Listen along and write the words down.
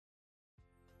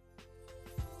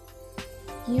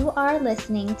You are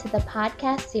listening to the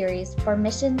podcast series for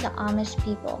Mission to Amish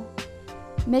People.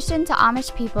 Mission to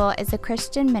Amish People is a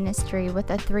Christian ministry with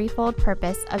a threefold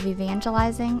purpose of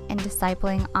evangelizing and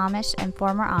discipling Amish and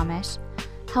former Amish,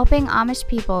 helping Amish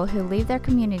people who leave their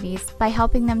communities by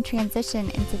helping them transition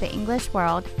into the English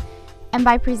world, and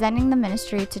by presenting the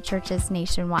ministry to churches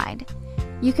nationwide.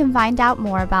 You can find out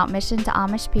more about Mission to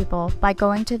Amish People by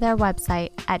going to their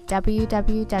website at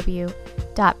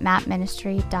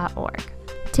www.mapministry.org.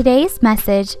 Today's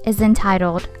message is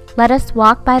entitled, Let Us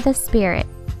Walk by the Spirit,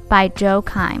 by Joe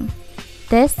Keim.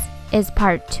 This is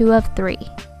part 2 of 3.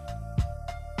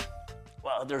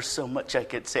 Wow, there's so much I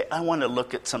could say. I want to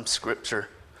look at some scripture.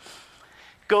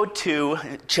 Go to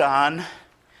John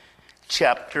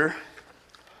chapter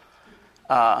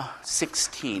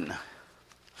 16.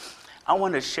 I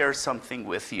want to share something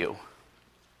with you.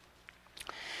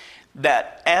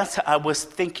 That as I was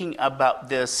thinking about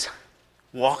this,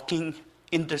 walking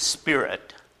in the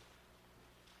Spirit,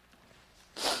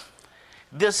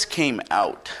 this came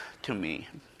out to me.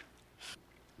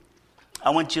 I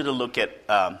want you to look at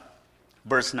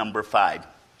verse number 5.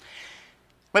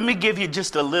 Let me give you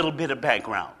just a little bit of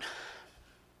background.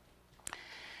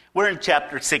 We're in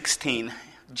chapter 16.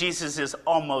 Jesus is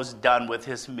almost done with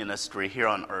his ministry here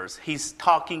on earth. He's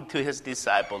talking to his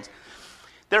disciples.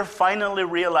 They're finally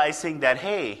realizing that,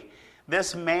 hey,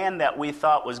 this man that we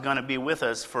thought was going to be with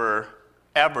us forever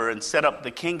and set up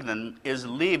the kingdom is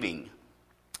leaving.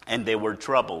 And they were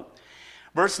troubled.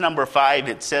 Verse number 5,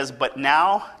 it says, but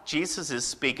now, Jesus is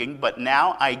speaking, but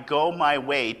now I go my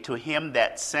way to him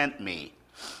that sent me.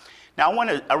 Now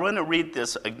I want to read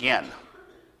this again.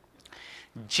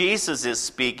 Jesus is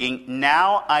speaking,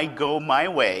 now I go my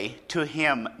way to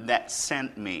him that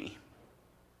sent me.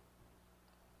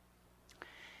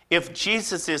 If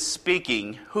Jesus is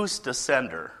speaking, who's the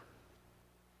sender?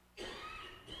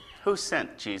 Who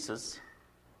sent Jesus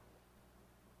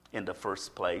in the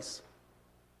first place?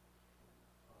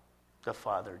 The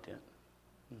Father did.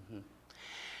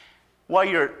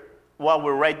 While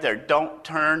we're right there, don't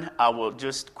turn. I will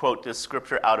just quote this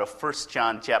scripture out of 1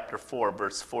 John chapter 4,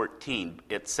 verse 14.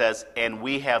 It says, and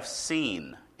we have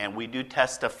seen, and we do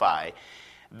testify,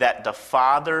 that the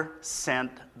Father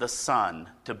sent the Son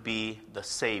to be the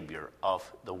Savior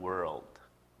of the world.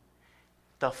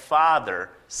 The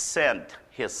Father sent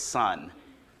his Son.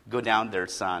 Go down there,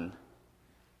 son.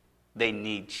 They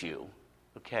need you.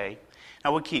 Okay?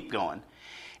 Now we'll keep going.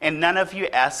 And none of you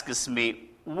asks me,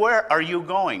 where are you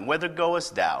going? Whither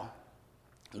goest thou?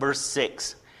 Verse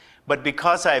 6. But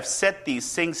because I have said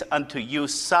these things unto you,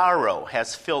 sorrow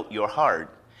has filled your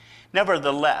heart.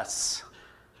 Nevertheless,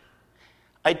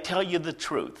 I tell you the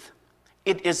truth.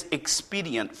 It is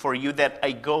expedient for you that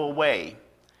I go away.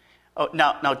 Oh,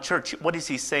 now, church, what is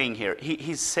he saying here?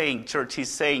 He's saying to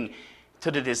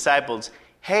the disciples,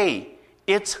 hey,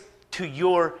 it's to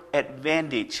your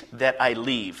advantage that I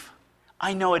leave.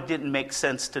 I know it didn't make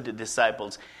sense to the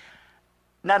disciples.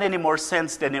 Not any more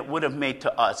sense than it would have made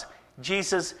to us.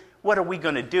 Jesus, what are we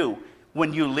going to do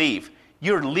when you leave?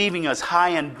 You're leaving us high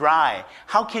and dry.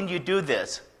 How can you do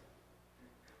this?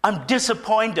 I'm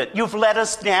disappointed. You've let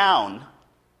us down.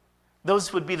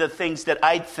 Those would be the things that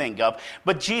I'd think of.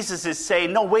 But Jesus is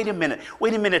saying, no, wait a minute.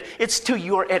 It's to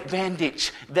your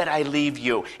advantage that I leave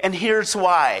you. And here's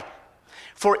why.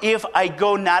 For if I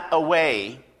go not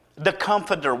away, the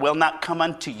Comforter will not come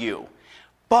unto you.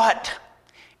 But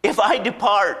if I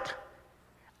depart,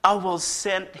 I will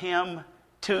send him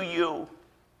to you.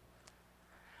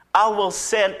 I will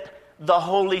send the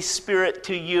Holy Spirit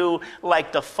to you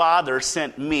like the Father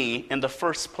sent me in the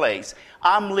first place.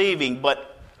 I'm leaving, but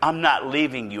I'm not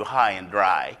leaving you high and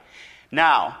dry.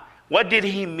 Now, what did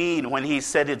he mean when he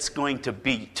said it's going to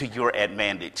be to your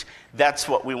advantage? That's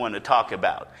what we want to talk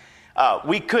about.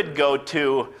 We could go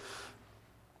to,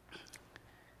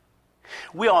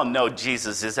 we all know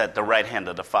Jesus is at the right hand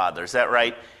of the Father. Is that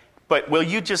right? But will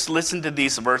you just listen to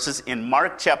these verses in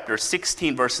Mark chapter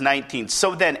 16, verse 19.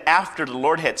 So then after the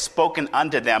Lord had spoken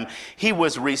unto them, he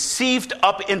was received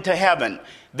up into heaven.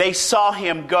 They saw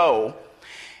him go.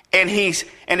 And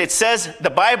it says, the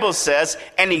Bible says,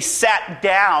 and he sat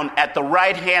down at the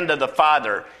right hand of the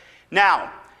Father.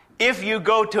 Now, if you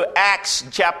go to Acts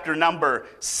chapter number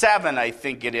 7, I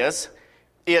think it is.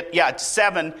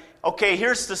 7. Okay,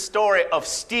 here's the story of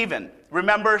Stephen.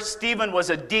 Remember, Stephen was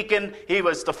a deacon. He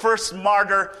was the first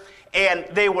martyr, and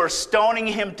they were stoning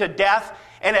him to death.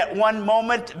 And at one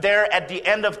moment there at the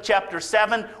end of chapter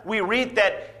 7, we read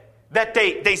that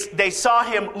they saw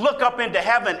him look up into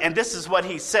heaven, and this is what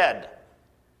he said.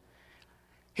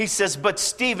 He says, but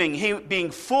Stephen, he being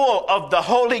full of the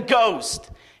Holy Ghost,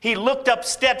 He looked up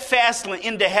steadfastly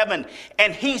into heaven,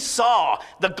 and he saw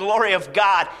the glory of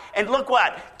God. And look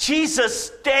what?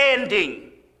 Jesus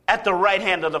standing at the right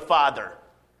hand of the Father.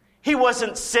 He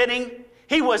wasn't sitting,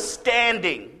 he was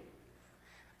standing.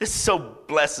 This so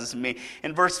blesses me.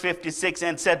 In verse 56,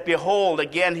 and said, behold,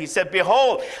 again he said,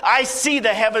 behold, I see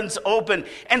the heavens open,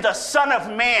 and the Son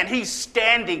of Man, he's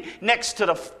standing next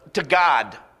to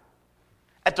God,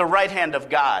 at the right hand of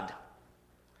God.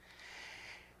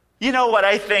 You know what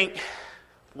I think?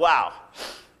 Wow.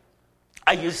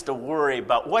 I used to worry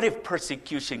about, what if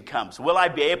persecution comes? Will I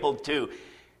be able to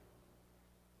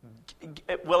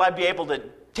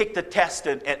take the test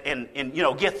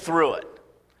and get through it?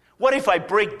 What if I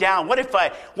break down? What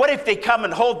if they come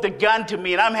and hold the gun to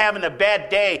me and I'm having a bad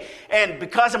day, and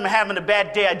because I'm having a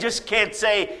bad day, I just can't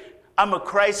say I'm a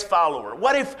Christ follower?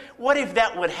 What if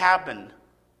that would happen?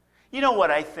 You know what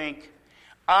I think?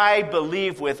 I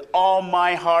believe with all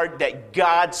my heart that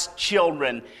God's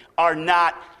children we're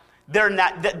not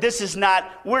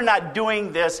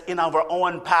doing this in our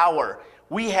own power.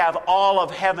 We have all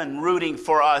of heaven rooting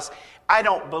for us. I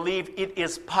don't believe it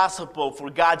is possible for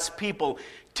God's people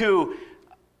to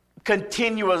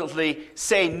continually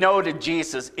say no to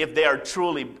Jesus if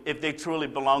they truly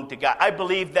belong to God. I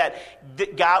believe that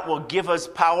God will give us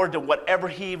power to whatever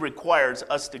he requires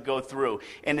us to go through.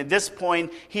 And at this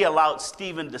point, he allowed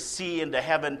Stephen to see into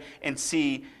heaven and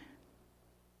see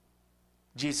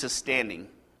Jesus standing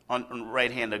on the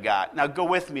right hand of God. Now go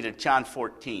with me to John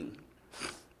 14.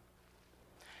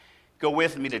 Go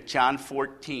with me to John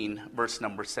 14, verse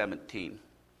number 17.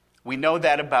 We know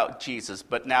that about Jesus,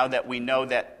 but now that we know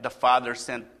that the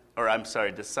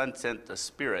Son sent the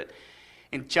Spirit.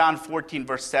 In John 14,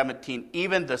 verse 17,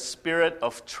 even the Spirit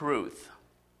of truth,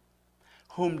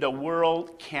 whom the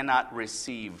world cannot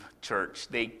receive, church.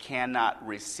 They cannot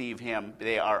receive him.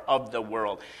 They are of the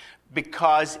world.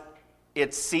 Because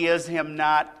it sees him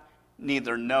not,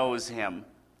 neither knows him.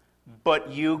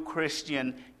 But you,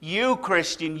 Christian,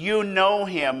 you know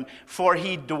him, for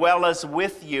he dwelleth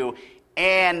with you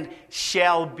and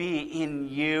shall be in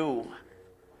you.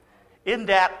 Isn't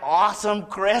that awesome,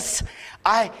 Chris?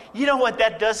 You know what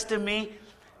that does to me?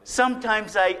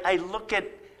 Sometimes I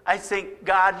think,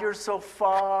 God, you're so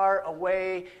far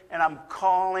away, and I'm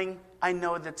calling. I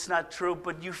know that's not true,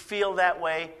 but you feel that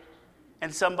way.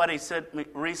 And somebody said to me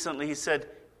recently, he said,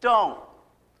 don't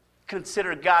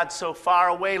consider God so far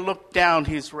away. Look down,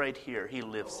 he's right here. He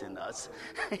lives in us.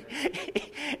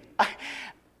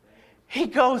 He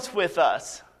goes with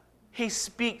us. He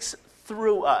speaks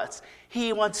through us.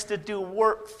 He wants to do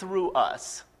work through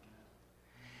us.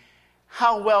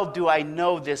 How well do I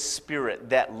know this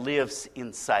Spirit that lives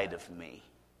inside of me?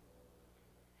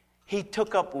 He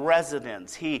took up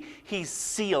residence. He's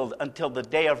sealed until the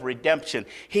day of redemption.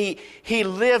 He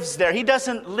lives there. He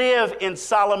doesn't live in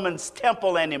Solomon's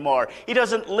temple anymore. He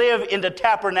doesn't live in the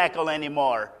tabernacle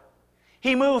anymore.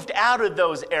 He moved out of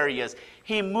those areas.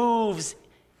 He moves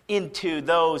into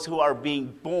those who are being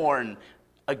born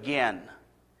again.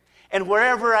 And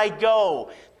wherever I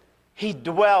go, he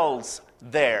dwells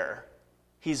there.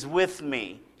 He's with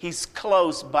me. He's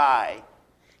close by.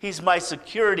 He's my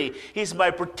security. He's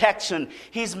my protection.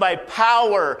 He's my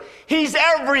power. He's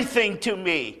everything to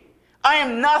me. I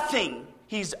am nothing.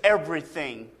 He's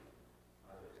everything.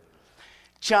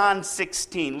 John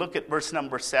 16, look at verse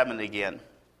number 7 again.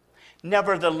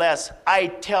 Nevertheless, I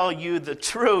tell you the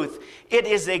truth. It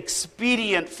is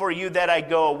expedient for you that I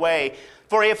go away.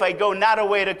 For if I go not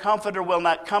away, the Comforter will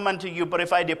not come unto you. But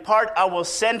if I depart, I will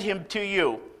send him to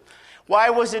you.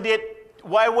 Why was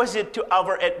it to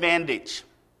our advantage?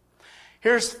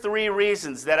 Here's 3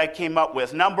 reasons that I came up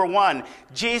with. Number 1,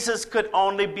 Jesus could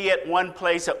only be at one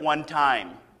place at one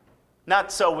time.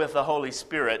 Not so with the Holy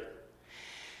Spirit.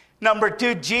 Number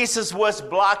 2, Jesus was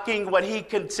blocking what he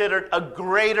considered a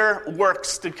greater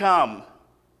works to come.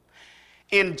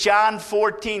 In John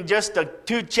 14, just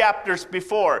 2 chapters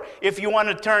before, if you want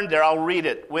to turn there, I'll read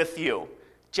it with you.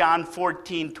 John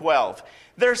 14:12.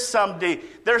 There's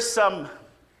some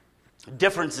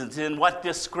differences in what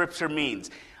this scripture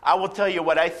means. I will tell you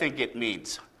what I think it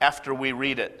means after we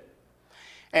read it.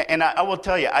 And I will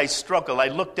tell you, I struggled. I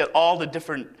looked at all the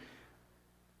different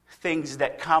things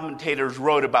that commentators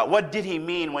wrote about. What did he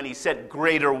mean when he said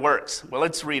greater works? Well,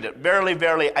 let's read it. Verily,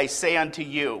 verily, I say unto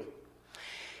you,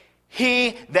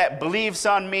 he that believes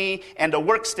on me, and the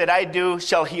works that I do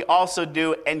shall he also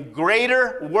do, and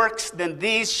greater works than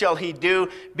these shall he do,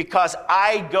 because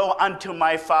I go unto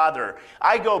my Father.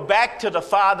 I go back to the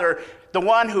Father, the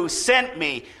one who sent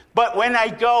me. But when I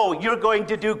go, you're going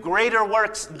to do greater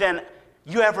works than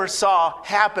you ever saw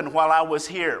happen while I was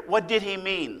here. What did he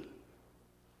mean?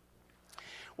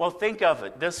 Well, think of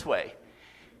it this way.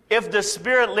 If the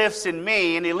Spirit lives in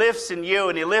me, and He lives in you,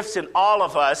 and He lives in all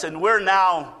of us, and we're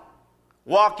now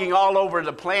walking all over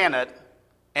the planet,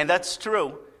 and that's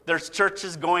true. There's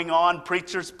churches going on,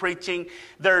 preachers preaching,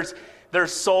 there's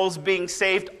souls being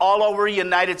saved all over the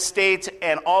United States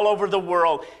and all over the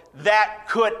world. That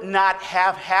could not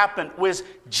have happened with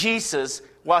Jesus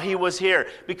while He was here,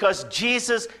 because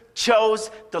Jesus chose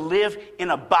to live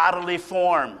in a bodily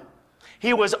form.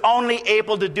 He was only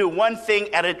able to do one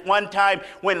thing at one time.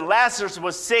 When Lazarus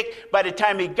was sick, by the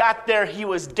time he got there, he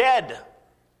was dead.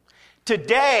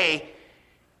 Today,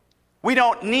 we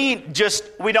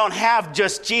don't have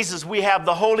just Jesus. We have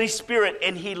the Holy Spirit,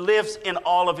 and He lives in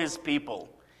all of His people.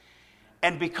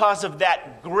 And because of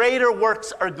that, greater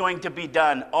works are going to be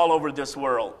done all over this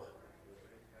world.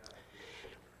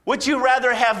 Would you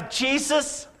rather have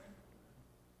Jesus,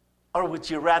 or would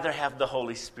you rather have the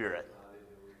Holy Spirit?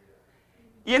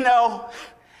 You know,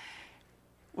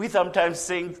 we sometimes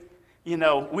sing,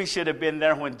 we should have been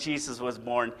there when Jesus was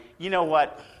born. You know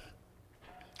what?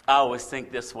 I always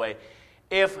think this way.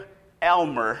 If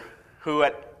Elmer, who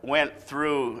went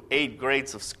through 8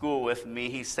 grades of school with me,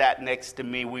 he sat next to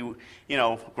me, we,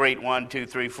 grade 1, 2,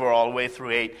 3, 4, all the way through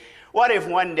 8. What if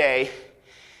one day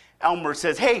Elmer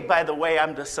says, hey, by the way,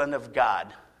 I'm the Son of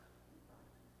God?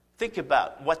 Think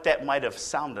about what that might have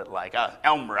sounded like.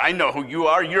 Elmer, I know who you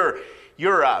are. You're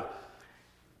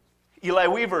Eli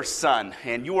Weaver's son,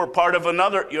 and you were part of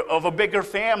a bigger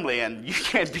family, and you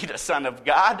can't be the Son of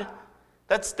God.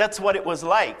 That's what it was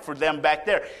like for them back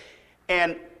there.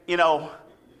 And,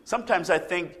 sometimes I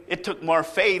think it took more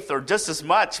faith, or just as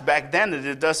much back then as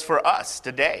it does for us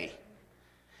today,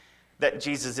 that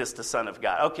Jesus is the Son of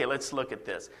God. Okay, let's look at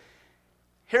this.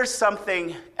 Here's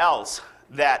something else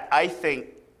that I think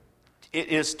it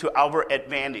is to our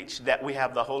advantage, that we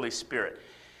have the Holy Spirit.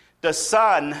 The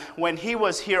Son, when He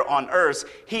was here on earth,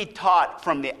 He taught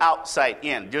from the outside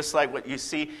in, just like what you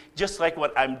see, just like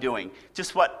what I'm doing,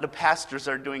 just what the pastors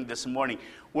are doing this morning.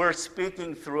 We're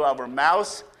speaking through our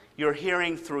mouths, you're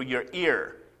hearing through your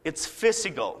ear. It's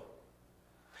physical.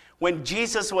 When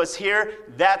Jesus was here,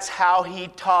 that's how He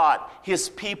taught His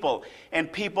people,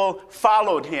 and people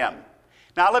followed Him.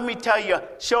 Now let me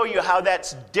show you how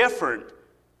that's different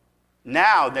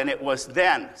now than it was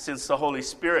then, since the Holy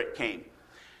Spirit came.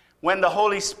 When the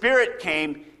Holy Spirit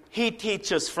came, He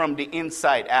teaches from the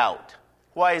inside out.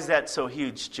 Why is that so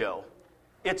huge, Joe?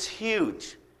 It's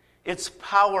huge. It's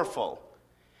powerful.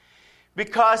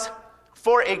 Because,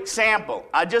 for example,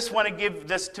 I just want to give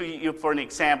this to you for an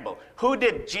example. Who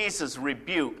did Jesus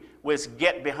rebuke with,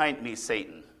 "Get behind me,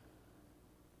 Satan"?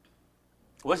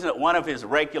 Wasn't it one of His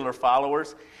regular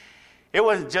followers? It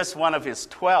wasn't just one of His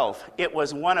 12. It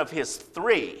was one of His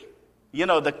 3.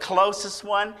 The closest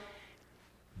one?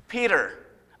 Peter.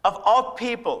 Of all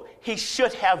people, he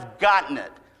should have gotten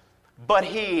it. But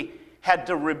he had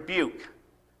to rebuke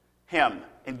him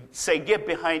and say, "Get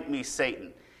behind me,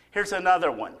 Satan." Here's another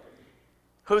one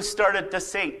who started to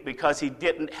sink because he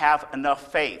didn't have enough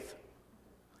faith.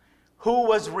 Who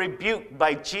was rebuked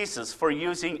by Jesus for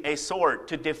using a sword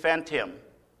to defend him?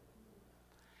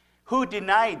 Who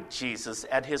denied Jesus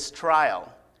at His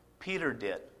trial? Peter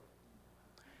did.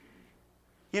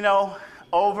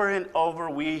 Over and over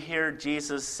we hear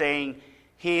Jesus saying,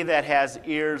 "He that has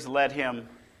ears, let him."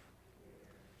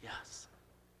 Yes.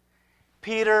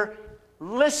 Peter,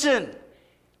 listen.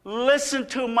 Listen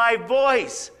to my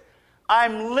voice.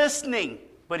 I'm listening.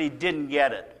 But he didn't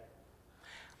get it.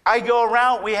 I go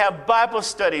around, we have Bible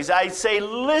studies. I say,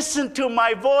 listen to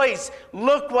my voice.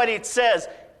 Look what it says.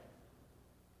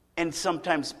 And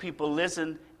sometimes people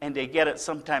listen and they get it.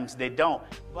 Sometimes they don't.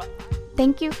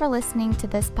 Thank you for listening to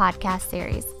this podcast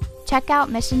series. Check out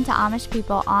Mission to Amish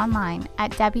People online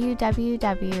at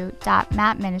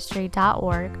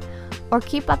www.mapministry.org or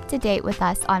keep up to date with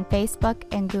us on Facebook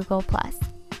and Google+.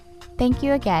 Thank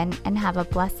you again and have a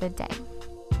blessed day.